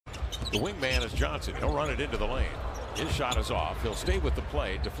The wingman is Johnson. He'll run it into the lane. His shot is off. He'll stay with the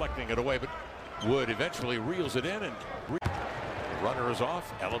play, deflecting it away, but Wood eventually reels it in, and the runner is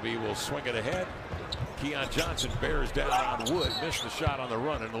off. Ellaby will swing it ahead. Keon Johnson bears down on Wood. Missed the shot on the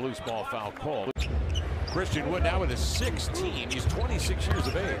run, and a loose ball foul called. Christian Wood now with his 16. He's 26 years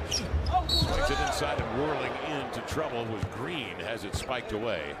of age. Swings it inside and whirling into trouble was Green. Has it spiked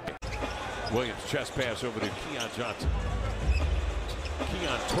away. Williams chest pass over to Keon Johnson.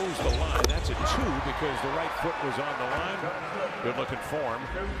 Keon toes the line. That's a 2 because the right foot was on the line. Good looking form.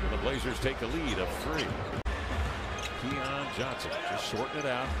 The Blazers take a lead of 3. Keon Johnson just shorten it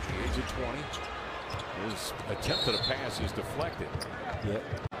out at the age of 20. His attempt at a pass is deflected. Yep.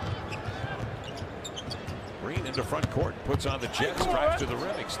 Green into front court, puts on the Jets, drives to the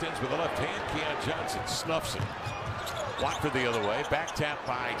rim, extends with the left hand. Keon Johnson snuffs it. Watford the other way, back tap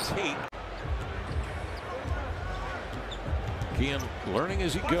by Tate. Keon learning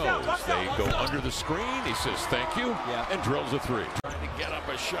as he goes. They go under the screen. He says thank you, and drills a 3. Trying to get up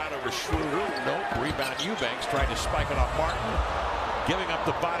a shot over Schroeder. Nope. Rebound Eubanks trying to spike it off Martin. Giving up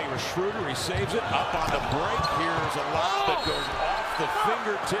the body with Schroeder. He saves it. Up on the break. Here's a lob that goes off the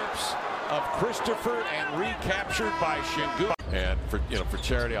fingertips of Christopher and recaptured by Shingu. And for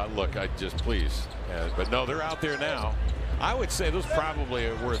charity, I just please. But no, they're out there now. I would say those probably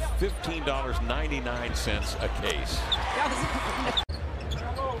are worth $15.99 a case.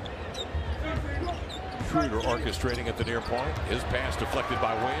 Schroeder orchestrating at the near point. His pass deflected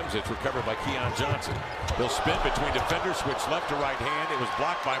by Williams. It's recovered by Keon Johnson. He'll spin between defenders, switch left to right hand. It was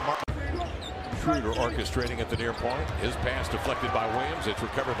blocked by Martin. Schroeder orchestrating at the near point. His pass deflected by Williams. It's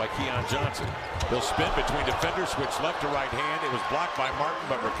recovered by Keon Johnson. He'll spin between defenders, switch left to right hand. It was blocked by Martin,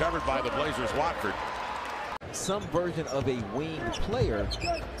 but recovered by the Blazers' Watford. Some version of a wing player.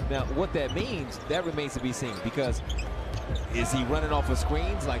 Now, what that means, that remains to be seen, because is he running off of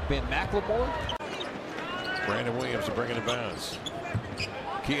screens like Ben McLemore? Brandon Williams to bring it in bounds.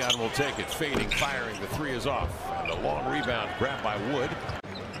 Keon will take it, fading, firing. The 3 is off. And a long rebound grabbed by Wood.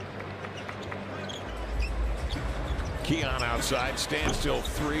 Keon outside, standstill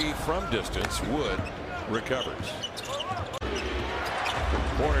 3 from distance. Wood recovers.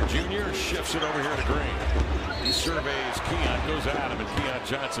 Porter Jr. shifts it over here to Green. He surveys Keon, goes at him, and Keon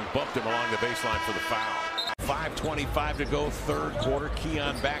Johnson bumped him along the baseline for the foul. 5:25 to go, third quarter.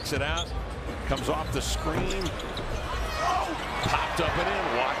 Keon backs it out, comes off the screen. Popped up and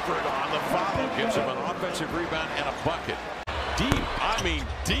in. Watford on the follow, gives him an offensive rebound and a bucket. Deep, I mean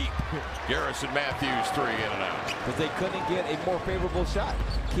deep. Garrison Matthews 3 in and out. Because they couldn't get a more favorable shot.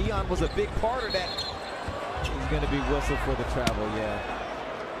 Keon was a big part of that. He's going to be whistled for the travel,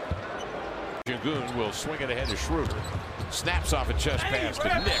 Shingun will swing it ahead to Schroeder. Snaps off a chest pass to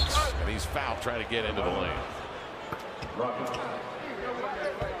Nix, and he's fouled trying to get into the lane.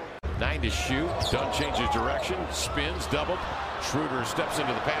 9 to shoot. Dunn changes direction, spins, doubled. Schroeder steps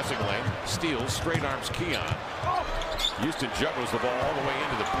into the passing lane, steals, straight arms Keon. Houston juggles the ball all the way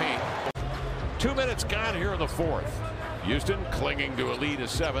into the paint. 2 minutes gone here in the 4th. Houston clinging to a lead of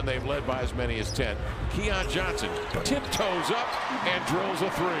 7. They've led by as many as 10. Keon Johnson tiptoes up and drills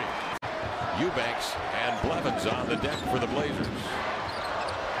a 3. Eubanks and Blevins on the deck for the Blazers.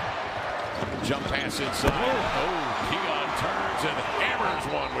 Jump pass inside. Oh, Keon turns and hammers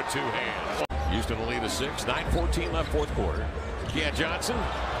one with 2 hands. Houston will lead a 6. 9:14 left, 4th quarter. Keon Johnson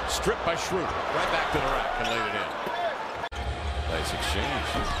stripped by Schroeder. Right back to the rack and laid it in. Nice exchange.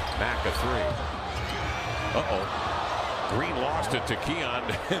 Mack a 3. Uh-oh. Green lost it to Keon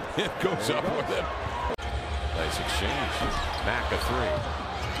and it goes up with him. Nice exchange. Mack a 3.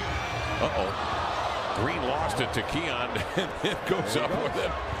 Uh-oh. Green lost it to Keon and it goes up with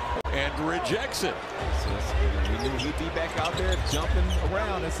him and rejects it. We knew he'd be back out there jumping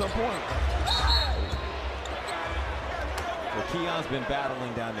around at some point. Well, Keon's been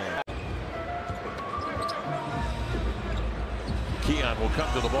battling down there. Keon will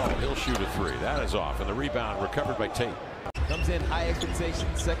come to the ball. He'll shoot a 3. That is off. And the rebound recovered by Tate. Comes in high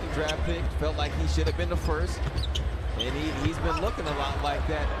expectations, 2nd draft pick. Felt like he should have been the 1st. And he's been looking a lot like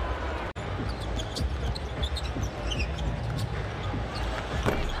that.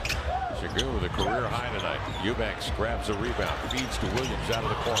 Shingun with a career high tonight. Eubanks grabs a rebound, feeds to Williams out of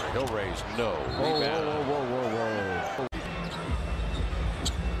the corner. He'll raise no. Rebound. Whoa.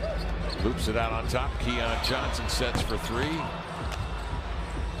 Loops it out on top. Keon Johnson sets for 3.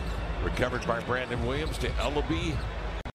 Recovered by Brandon Williams to Ellaby.